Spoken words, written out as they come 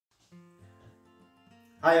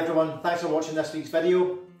Hi everyone, thanks for watching this week's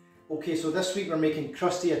video. Okay, so this week we're making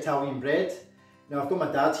crusty Italian bread. Now I've got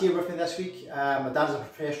my dad here with me this week. My dad is a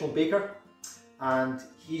professional baker and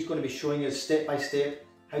he's going to be showing us step by step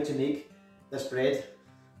how to make this bread.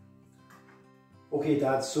 Okay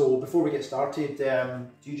Dad, so before we get started,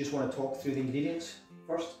 do you just want to talk through the ingredients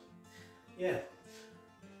first? Yeah,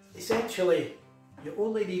 essentially you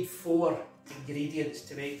only need 4 ingredients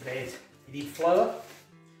to make bread. You need flour,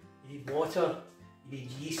 you need water, you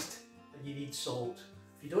need yeast, and you need salt.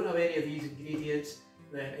 If you don't have any of these ingredients,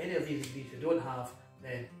 then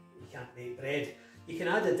you can't make bread. You can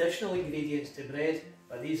add additional ingredients to bread,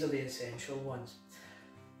 but these are the essential ones.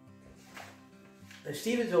 Now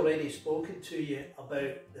Stephen's already spoken to you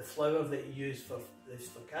about the flour that you use for this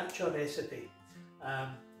focaccia recipe,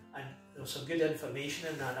 and there's some good information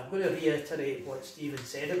in that. I'm going to reiterate what Stephen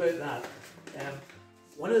said about that.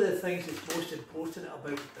 One of the things that's most important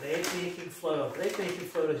about bread making flour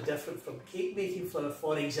is different from cake making flour,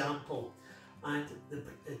 for example, and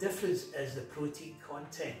the difference is the protein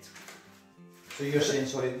content. So you're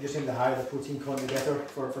saying, the higher the protein content the better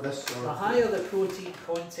for this? Or? The higher the protein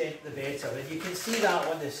content the better, and you can see that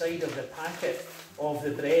on the side of the packet of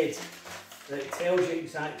the bread that tells you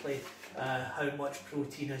exactly how much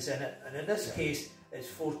protein is in it, and in this case it's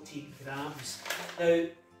 14 grams. Now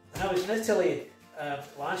when I was in Italy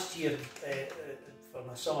last year for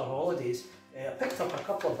my summer holidays, I picked up a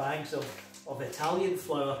couple of bags of Italian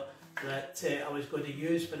flour that I was going to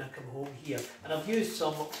use when I come home here, and I've used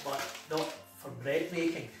some but not for bread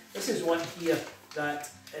making. This is one here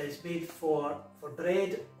that is made for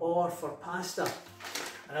bread or for pasta,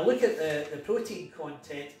 and I look at the protein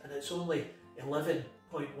content and it's only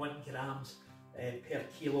 11.1 grams per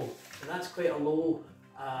kilo, and that's quite a low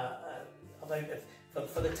amount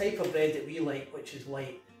for the type of bread that we like, which is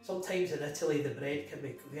light. Sometimes in Italy the bread can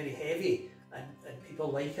be very heavy and people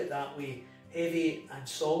like it that way, heavy and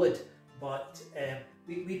solid, but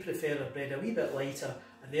we prefer a bread a wee bit lighter,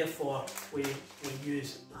 and therefore we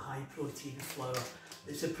use a high protein flour.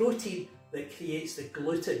 It's the protein that creates the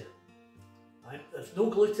gluten. Right? There's no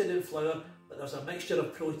gluten in flour, but there's a mixture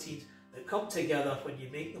of proteins that come together when you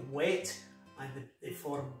make them wet and they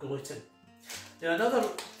form gluten. Now another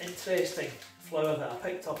interesting flour that I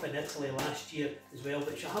picked up in Italy last year as well,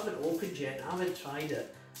 which I haven't opened yet, I haven't tried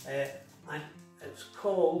it, and it's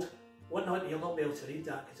called 100, you'll not be able to read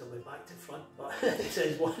that because it'll be back to front, but it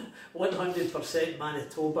says 100%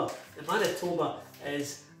 Manitoba. Now Manitoba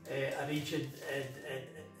is a region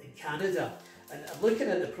in Canada, and I'm looking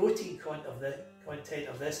at the protein content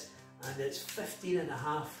of this, and it's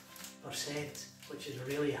 15.5%, which is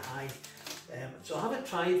really high. So I haven't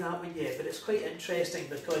tried that one yet, but it's quite interesting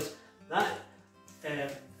because that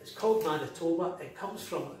it's called Manitoba. It comes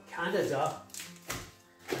from Canada,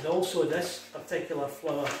 and also this particular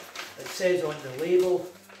flour, it says on the label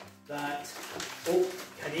that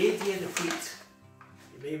Canadian wheat.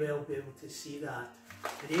 You may well be able to see that,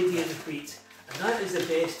 Canadian wheat, and that is the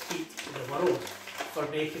best wheat in the world for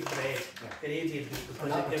making bread. Canadian wheat, because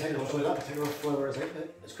that particular flour is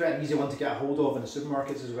it's quite an easy one to get a hold of in the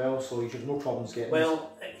supermarkets as well, so you should have no problems getting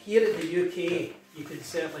well, here in the UK you can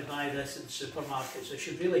certainly buy this in supermarkets, so I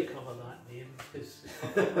should really cover that name because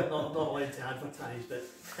we're not allowed to advertise, but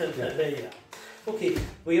there you are. Okay,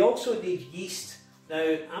 we also need yeast.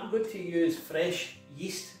 Now I'm going to use fresh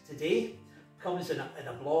yeast today. Comes in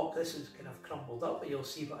a block. This is kind of crumbled up, but you'll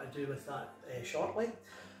see what I do with that shortly.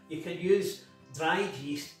 You can use dried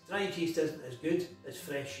yeast. Dried yeast isn't as good as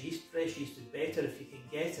fresh yeast. Fresh yeast is better if you can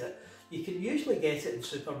get it. You can usually get it in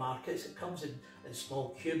supermarkets. It comes in small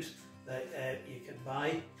cubes that you can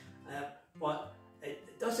buy, but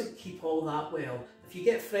it doesn't keep all that well. If you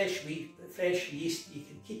get fresh yeast, you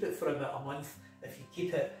can keep it for about a month if you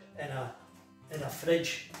keep it in a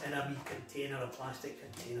fridge, in a wee container, a plastic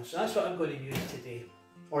container. So that's what I'm going to use today.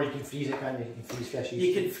 Or you can freeze it, can't you? You can freeze fresh yeast.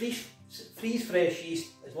 You can freeze fresh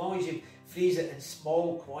yeast as long as you freeze it in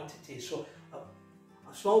small quantities. So a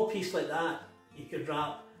small piece like that you could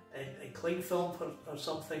wrap in cling film or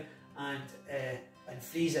something and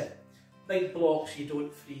freeze it. Big blocks you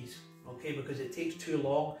don't freeze, okay, because it takes too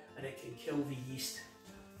long and it can kill the yeast.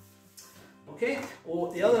 Okay,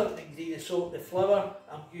 the other ingredient, so the flour,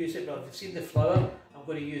 I'm using, well, you've seen the flour, I'm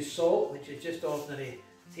going to use salt, which is just ordinary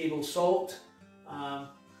table salt. I'm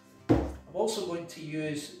also going to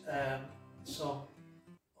use some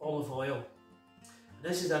olive oil. And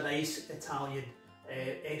this is a nice Italian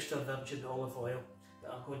extra virgin olive oil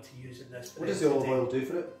that I'm going to use in this. What does the olive oil do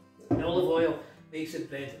for it? The olive oil makes the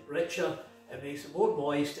bread richer, it makes it more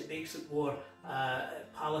moist, it makes it more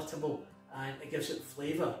palatable, and it gives it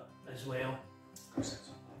flavour as well.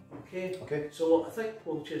 Okay. Okay. So I think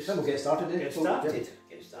we'll just Then we'll get started. get started.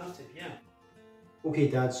 Get started. Yeah. Okay,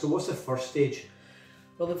 Dad. So what's the first stage?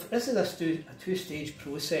 Well, this is a two-stage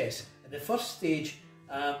process. And the first stage,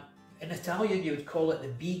 in Italian, you would call it the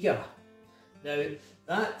biga. Now,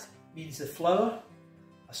 that means the flour,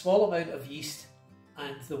 a small amount of yeast,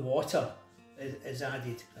 and the water is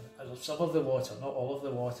added. Some of the water, not all of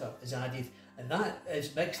the water, is added. And that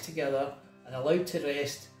is mixed together and allowed to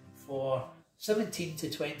rest for 17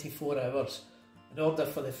 to 24 hours in order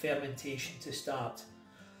for the fermentation to start.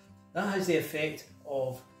 That has the effect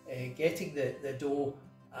of getting the dough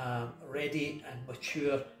ready and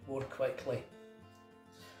mature more quickly.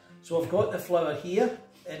 So I've got the flour here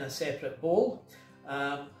in a separate bowl.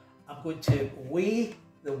 I'm going to weigh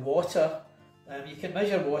the water. You can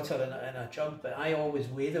measure water in a jug, but I always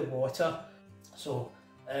weigh the water. So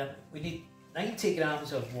we need 90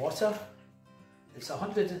 grams of water. It's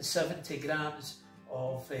 170 grams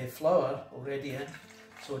of flour already in.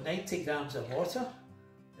 So 90 grams of water.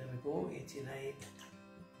 There we go, 89,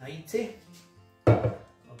 90.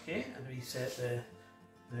 Okay, and we set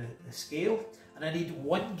the scale. And I need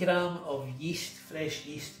 1 gram of yeast, fresh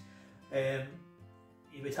yeast.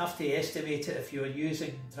 You would have to estimate it if you were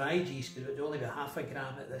using dried yeast, because it would only be half a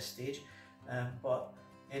gram at this stage. But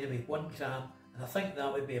anyway, 1 gram, and I think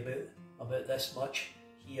that would be about this much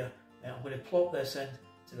here. I'm going to plop this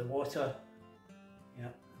into the water. Yeah,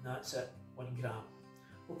 and that's it, 1 gram.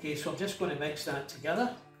 Okay, so I'm just going to mix that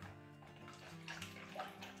together.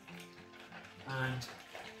 And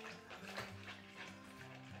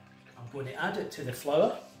I'm going to add it to the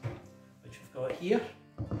flour, which we've got here.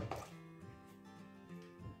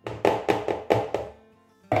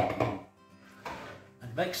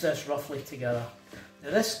 And mix this roughly together. Now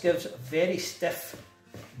this gives a very stiff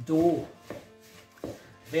dough,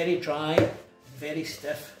 very dry, very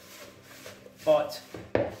stiff, but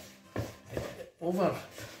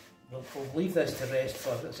we'll leave this to rest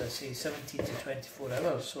for, as I say, 17 to 24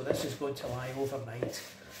 hours, so this is going to lie overnight.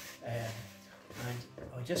 And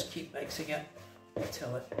I'll just keep mixing it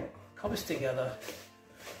until it comes together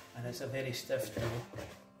and it's a very stiff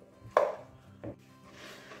dough.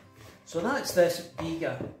 So that's this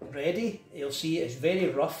biga ready. You'll see it's very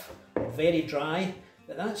rough, very dry,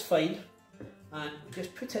 but that's fine. And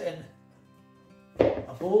just put it in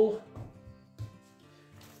a bowl,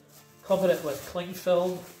 cover it with cling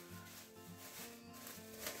film,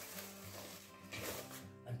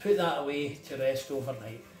 and put that away to rest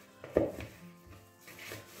overnight.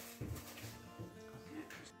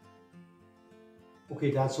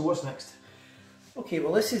 Okay, Dad, so what's next? Okay,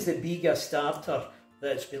 well this is the biga starter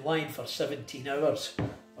that's been lying for 17 hours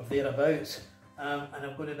or thereabouts, and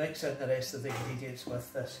I'm going to mix in the rest of the ingredients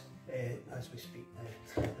with this as we speak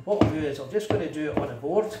now. And what I'll do is I'm just going to do it on a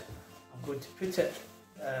board. I'm going to put it,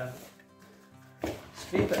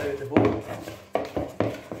 scrape it out of the bowl,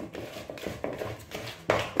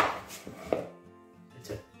 put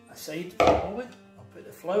it aside for a moment. I'll put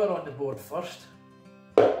the flour on the board first.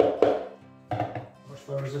 How much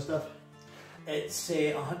flour is this, Dad? It's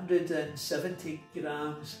 170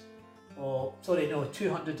 grams, or sorry, no,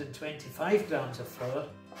 225 grams of flour.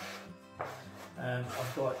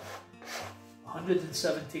 I've got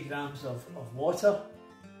 170 grams of water.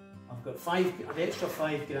 I've got an extra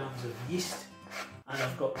 5 grams of yeast, and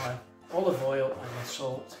I've got my olive oil and my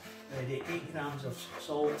salt. Ready, 8 grams of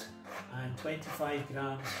salt and 25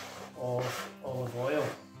 grams of olive oil.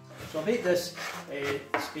 So I'll make this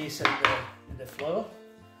space in the flour.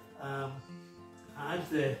 Add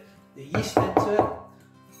the yeast into it,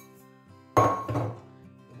 the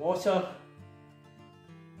water.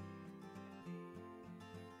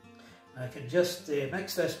 I can just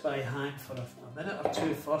mix this by hand for a minute or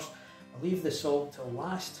two first. I'll leave the salt till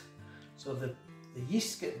last, so the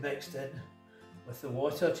yeast get mixed in with the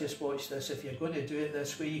water. Just watch this if you're going to do it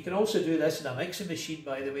this way. You can also do this in a mixing machine,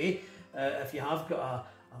 by the way. If you have got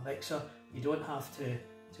a mixer, you don't have to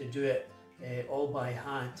do it all by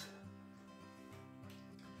hand.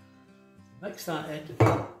 Mix that in,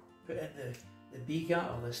 put in the biga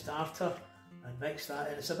or the starter and mix that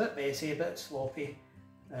in. It's a bit messy, a bit sloppy,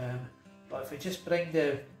 but if we just bring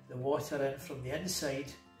the water in from the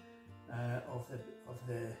inside of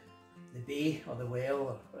the bay or the well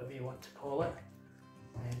or whatever you want to call it,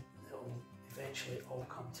 then it will eventually all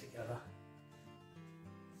come together.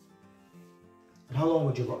 And how long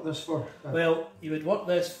would you work this for? Well, you would work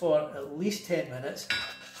this for at least 10 minutes.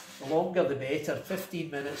 The longer the better,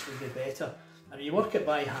 15 minutes would be better. And you work it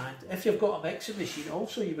by hand. If you've got a mixing machine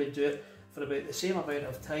also, you would do it for about the same amount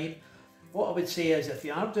of time. What I would say is if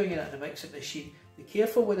you are doing it in a mixing machine, be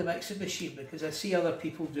careful with the mixing machine, because I see other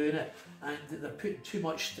people doing it and they're putting too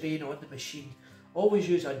much strain on the machine. Always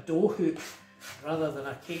use a dough hook rather than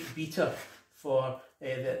a cake beater for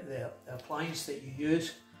the appliance that you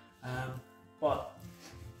use. But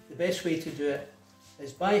the best way to do it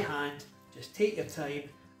is by hand. Just take your time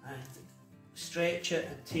and stretch it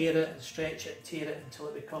and tear it and stretch it and tear it until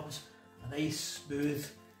it becomes a nice, smooth,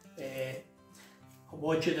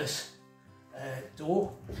 homogeneous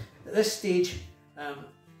dough. At this stage,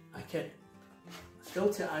 I can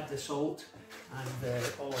still to add the salt and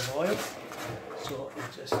the olive oil. So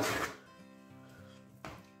I'll just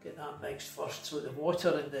get that mixed first, so the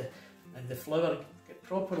water and the flour get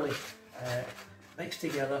properly mixed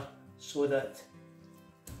together, so that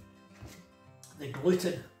the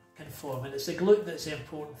gluten can form. And it's the gluten that's the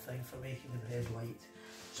important thing for making the bread light.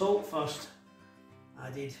 Salt first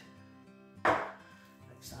added,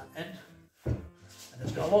 mix that in, and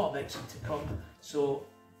there's got a lot of mixing to come, so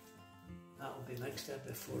that will be mixed in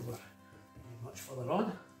before we're much further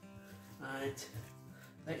on. And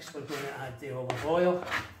next we're going to add the olive oil.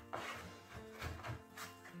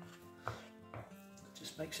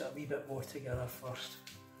 Just mix it a wee bit more together first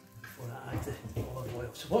before I add the olive oil.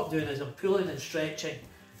 So what I'm doing is I'm pulling and stretching,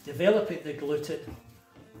 developing the gluten,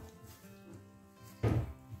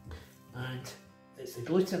 and it's the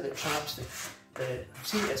gluten that traps I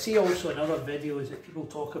see also in other videos that people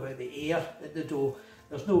talk about the air in the dough.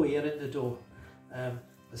 There's no air in the dough.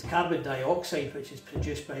 There's carbon dioxide, which is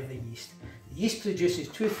produced by the yeast. The yeast produces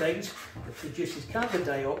two things. It produces carbon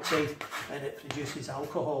dioxide and it produces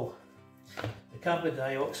alcohol. The carbon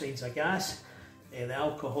dioxide is a gas, the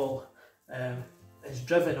alcohol is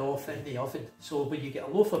driven off in the oven. So when you get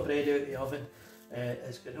a loaf of bread out of the oven,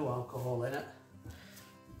 it's got no alcohol in it,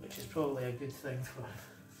 which is probably a good thing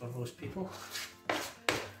for most people.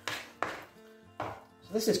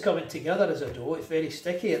 So this is coming together as a dough. It's very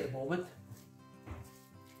sticky at the moment.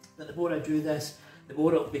 But the more I do this, the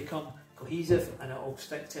more it'll become cohesive and it'll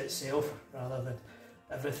stick to itself rather than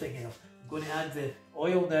everything else. I'm going to add the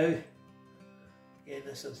oil now. Again,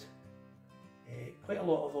 this is quite a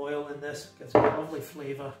lot of oil in this, gives it a lovely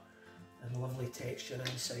flavour and a lovely texture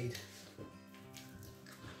inside.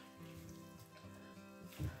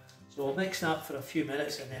 So I'll mix that for a few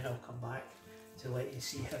minutes and then I'll come back to let you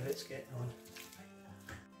see how it's getting on.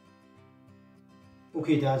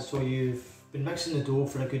 Okay Dad, so you've been mixing the dough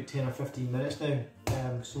for a good 10 or 15 minutes now,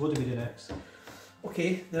 so what do we do next?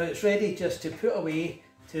 Okay, now it's ready just to put away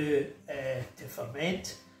to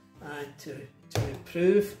ferment and to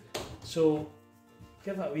improve. So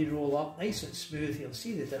give it a wee roll up, nice and smooth. You'll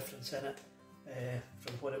see the difference in it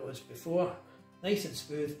from what it was before. Nice and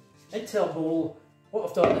smooth. Into a bowl. What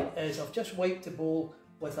I've done is I've just wiped the bowl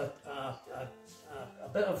with a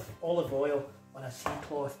bit of olive oil on a tea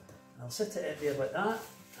cloth, and I'll sit it in there like that.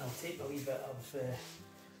 I'll take a wee bit of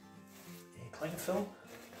cling film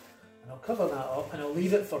and I'll cover that up and I'll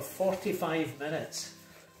leave it for 45 minutes,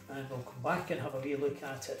 and we'll come back and have a wee look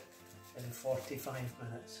at it in 45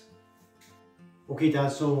 minutes. Okay Dad,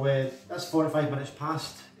 so that's 45 minutes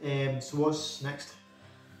past, so what's next?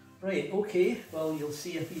 Right, okay, well you'll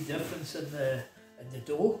see a wee difference in the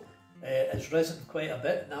dough. It's risen quite a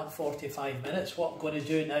bit in that 45 minutes. What I'm going to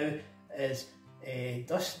do now is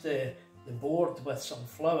dust the board with some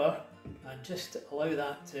flour and just allow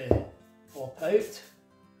that to pop out.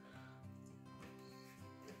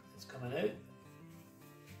 It's coming out.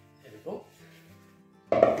 There we go.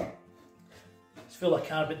 It's full of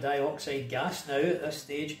carbon dioxide gas now at this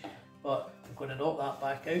stage, but I'm going to knock that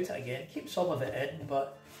back out again. Keep some of it in,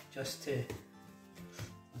 but just to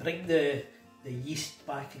bring the yeast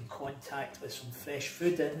back in contact with some fresh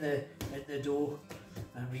food in the dough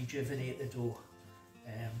and rejuvenate the dough.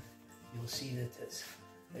 You'll see that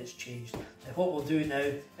it's changed. Now what we'll do now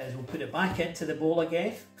is we'll put it back into the bowl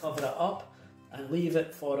again, cover it up and leave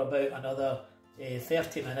it for about another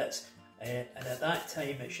 30 minutes, and at that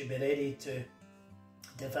time it should be ready to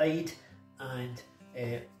divide and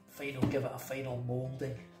give it a final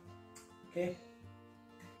moulding.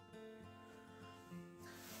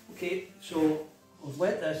 Okay, so we've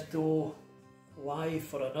let this dough lie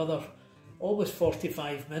for another almost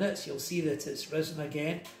 45 minutes. You'll see that it's risen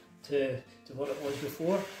again to what it was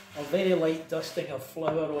before. A very light dusting of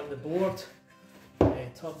flour on the board.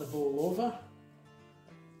 Turn the bowl over.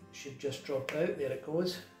 It should just drop out. There it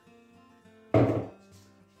goes.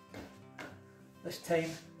 This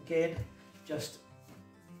time again, just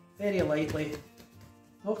very lightly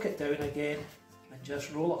knock it down again and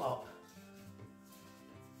just roll it up.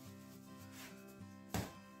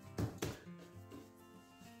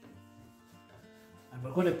 And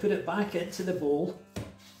we're going to put it back into the bowl,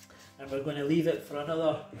 and we're going to leave it for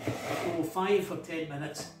another 5 or 10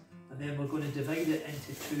 minutes, and then we're going to divide it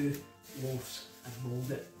into 2 loaves and mould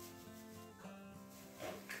it.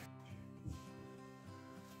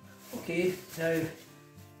 Okay, now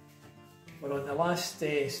we're on the last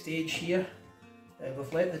stage here.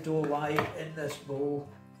 We've let the dough lie in this bowl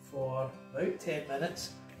for about 10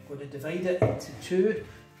 minutes. I'm going to divide it into 2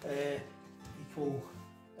 equal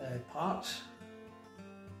parts.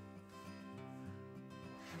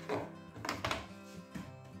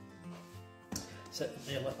 Sit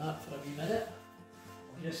in there like that for a wee minute.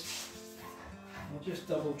 I'll just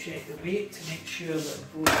double check the weight to make sure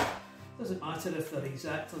that both, doesn't matter if they're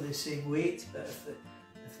exactly the same weight, but if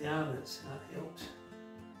they are, that helps.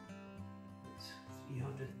 It's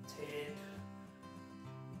 310.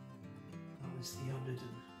 That was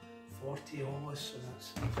 340 almost, so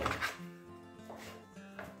that's.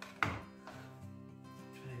 Try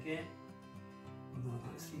again. Oh no,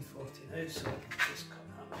 that's 340 now, so I can just cut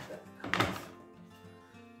that a bit in half.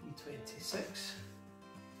 326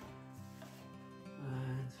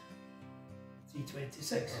 and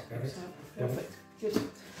 326. Perfect.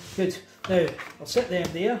 Good. Now I'll sit them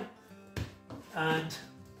there and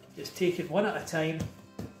just take it one at a time.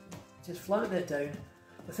 Just flatten it down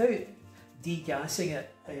without degassing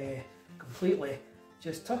it completely.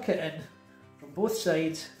 Just tuck it in from both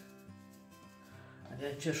sides and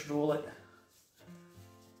then just roll it.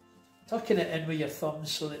 Tucking it in with your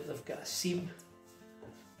thumbs so that they've got a seam.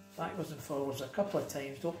 Backwards and forwards a couple of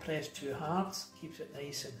times. Don't press too hard. Keeps it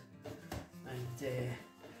nice and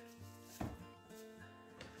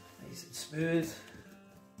smooth.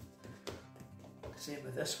 Same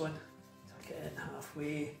with this one. Tuck it in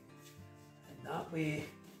halfway and that way.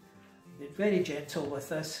 Be very gentle with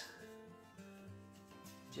this.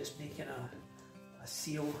 Just making a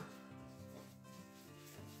seal.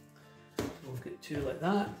 We've got 2 like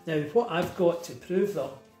that. Now what I've got to prove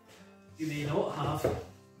them, you may not have,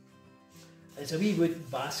 is a wee wooden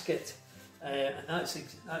basket, and that's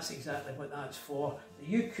exactly what that's for.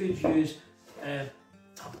 You could use a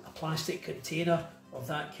plastic container of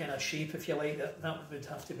that kind of shape if you like. That would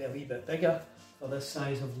have to be a wee bit bigger for this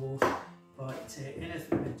size of loaf, but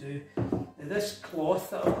anything would do. Now, this cloth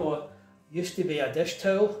that I've got used to be a dish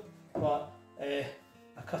towel, but I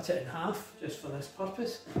cut it in half just for this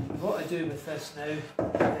purpose. And what I do with this now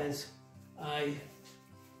is I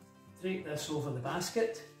drape this over the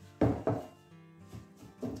basket,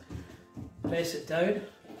 press it down,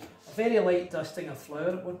 a very light dusting of flour,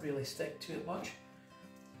 it won't really stick to it much.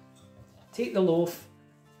 Take the loaf,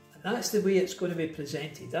 and that's the way it's going to be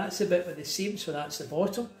presented. That's the bit with the seam, so that's the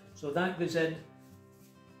bottom. So that goes in, you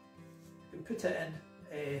can put it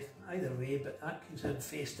in either way, but that goes in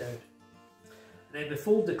face down. And then we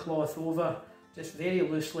fold the cloth over, just very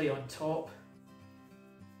loosely on top.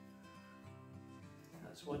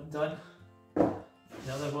 That's one done.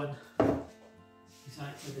 The other one,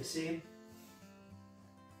 exactly the same.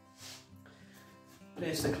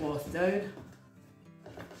 Press the cloth down,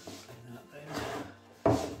 bring that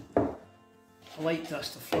round. A light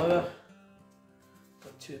dust of flour,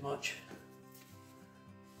 not too much.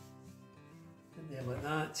 In there like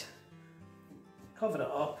that. Cover it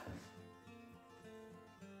up.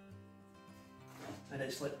 And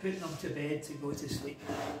it's like putting them to bed to go to sleep.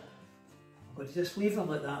 I'm going to just leave them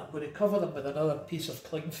like that. I'm going to cover them with another piece of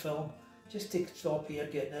cling film just to stop air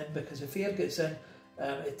getting in, because if air gets in,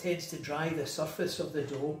 it tends to dry the surface of the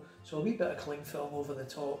dough. So a wee bit of cling film over the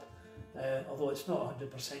top, although it's not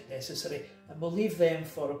 100% necessary. And we'll leave them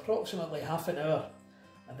for approximately half an hour,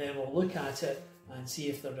 and then we'll look at it and see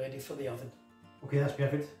if they're ready for the oven. Okay, that's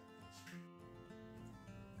perfect.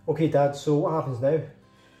 Okay Dad, so what happens now?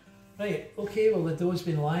 Right, okay, well the dough's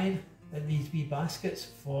been lying in these wee baskets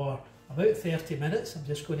for about 30 minutes. I'm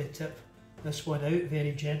just going to tip this one out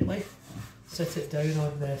very gently, sit it down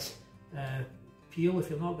on this peel. If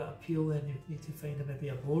you've not got a peel, then you need to find maybe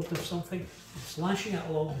a board or something. I'm slashing it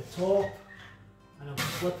along the top and I'm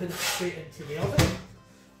slipping it straight into the oven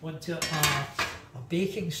onto a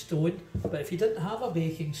baking stone. But if you didn't have a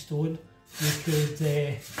baking stone, you could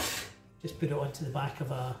just put it onto the back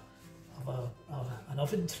of an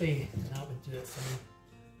oven tray, and that would do it for me.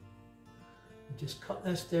 And just cut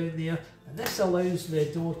this down there, and this allows the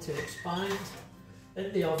dough to expand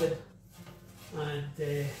in the oven, and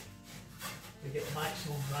we get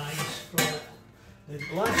maximum rise from it.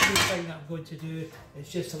 The last thing that I'm going to do is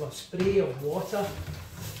just have a spray of water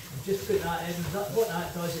and just put that in. What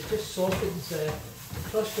that does, it just softens the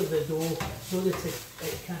crust of the dough so that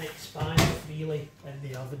it can expand freely in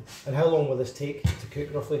the oven. And how long will this take to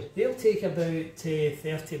cook roughly? They'll take about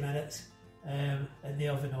 30 minutes. in the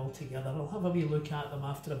oven altogether. I'll have a wee look at them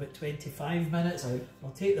after about 25 minutes. Right.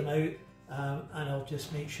 I'll take them out and I'll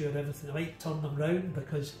just make sure everything, I might turn them round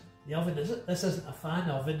because the oven, this isn't a fan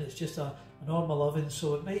oven, it's just a normal oven,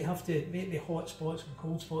 so it might have to make me hot spots and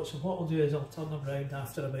cold spots. So what I'll do is I'll turn them round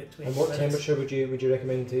after about 20 minutes. And what temperature would you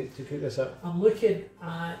recommend to cook this at? I'm looking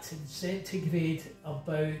at in centigrade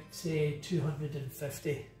about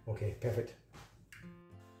 250. Okay, perfect.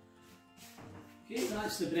 Okay,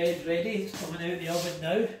 that's the bread ready. It's coming out of the oven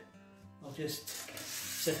now. I'll just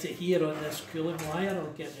sit it here on this cooling wire.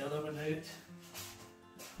 I'll get the other one out.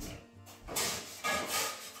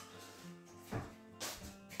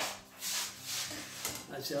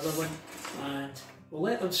 That's the other one, and we'll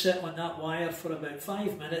let them sit on that wire for about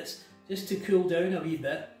 5 minutes just to cool down a wee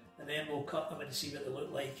bit, and then we'll cut them and see what they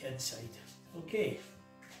look like inside. Okay.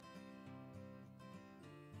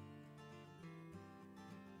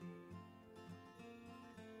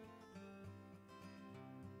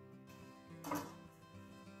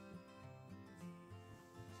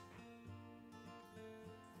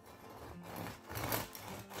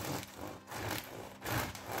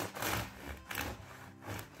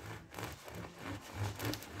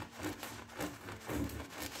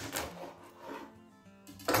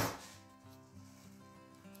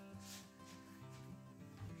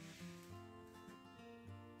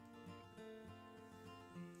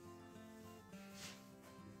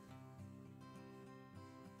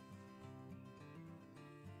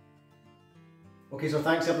 Okay, so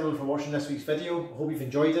thanks everyone for watching this week's video. I hope you've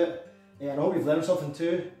enjoyed it, and I hope you've learned something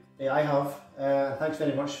too. I have. Thanks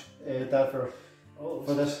very much, Dad, for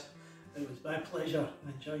this. It was my pleasure.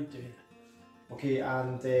 I enjoyed doing it. Okay,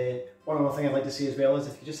 and one other thing I'd like to say as well is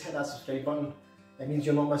if you just hit that subscribe button, it means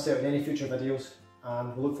you'll not miss out on any future videos,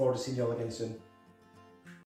 and we'll look forward to seeing you all again soon.